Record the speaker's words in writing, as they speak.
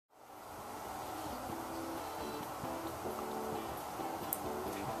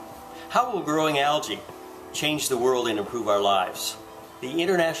How will growing algae change the world and improve our lives? The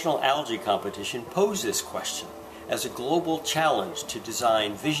International Algae Competition posed this question as a global challenge to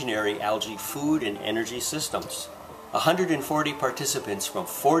design visionary algae food and energy systems. 140 participants from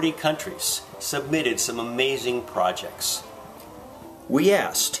 40 countries submitted some amazing projects. We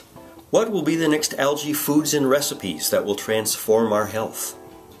asked, what will be the next algae foods and recipes that will transform our health?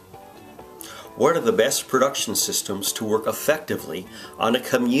 What are the best production systems to work effectively on a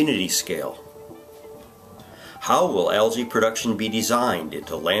community scale? How will algae production be designed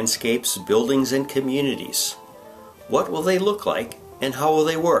into landscapes, buildings, and communities? What will they look like and how will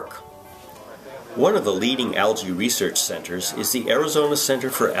they work? One of the leading algae research centers is the Arizona Center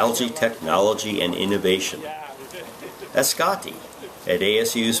for Algae Technology and Innovation. Ascati, at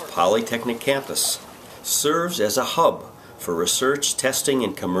ASU's Polytechnic campus, serves as a hub for research, testing,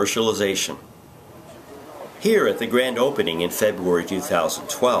 and commercialization. Here at the grand opening in February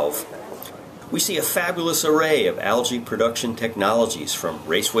 2012, we see a fabulous array of algae production technologies from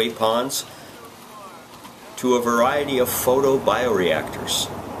raceway ponds to a variety of photobioreactors,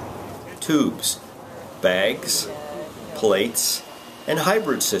 tubes, bags, plates, and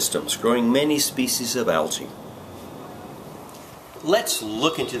hybrid systems growing many species of algae. Let's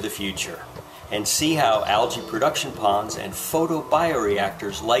look into the future and see how algae production ponds and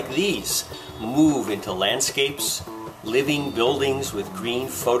photobioreactors like these move into landscapes, living buildings with green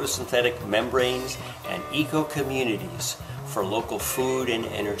photosynthetic membranes, and eco-communities for local food and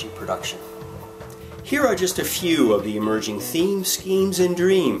energy production. Here are just a few of the emerging themes, schemes, and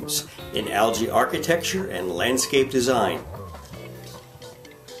dreams in algae architecture and landscape design.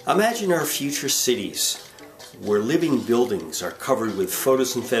 Imagine our future cities, where living buildings are covered with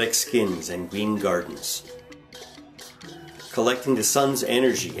photosynthetic skins and green gardens, collecting the sun's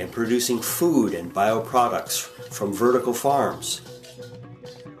energy and producing food and bioproducts from vertical farms,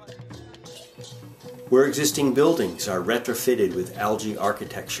 where existing buildings are retrofitted with algae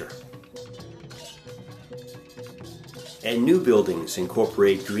architecture, and new buildings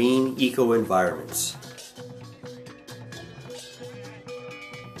incorporate green eco-environments,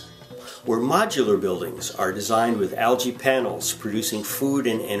 where modular buildings are designed with algae panels producing food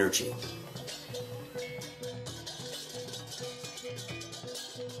and energy.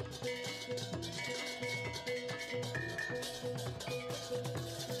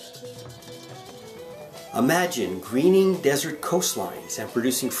 Imagine greening desert coastlines and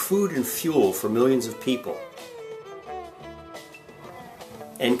producing food and fuel for millions of people,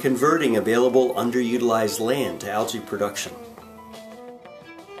 and converting available underutilized land to algae production.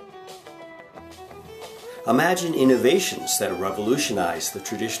 Imagine innovations that revolutionize the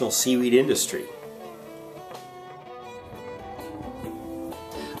traditional seaweed industry.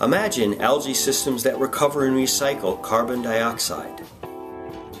 Imagine algae systems that recover and recycle carbon dioxide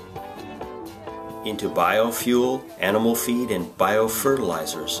into biofuel, animal feed, and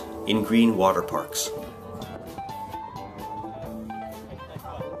biofertilizers in green water parks.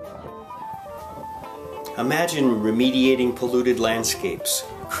 Imagine remediating polluted landscapes,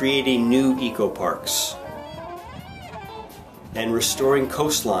 creating new eco-parks, and restoring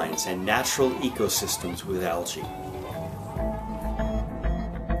coastlines and natural ecosystems with algae.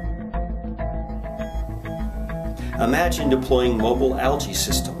 Imagine deploying mobile algae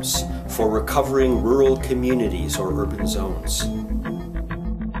systems for recovering rural communities or urban zones.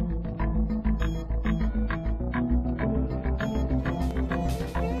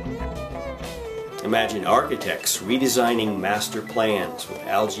 Imagine architects redesigning master plans with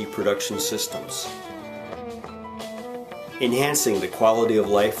algae production systems, enhancing the quality of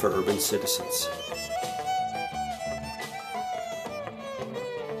life for urban citizens.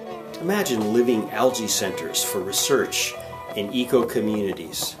 Imagine living algae centers for research in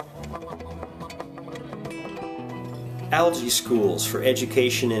eco-communities, algae schools for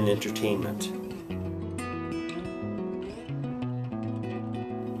education and entertainment,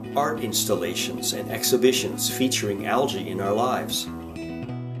 art installations and exhibitions featuring algae in our lives,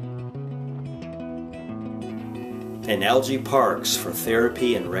 and algae parks for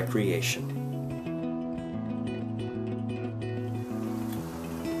therapy and recreation.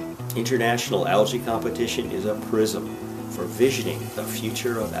 International Algae Competition is a prism for visioning the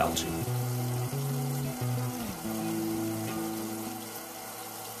future of algae.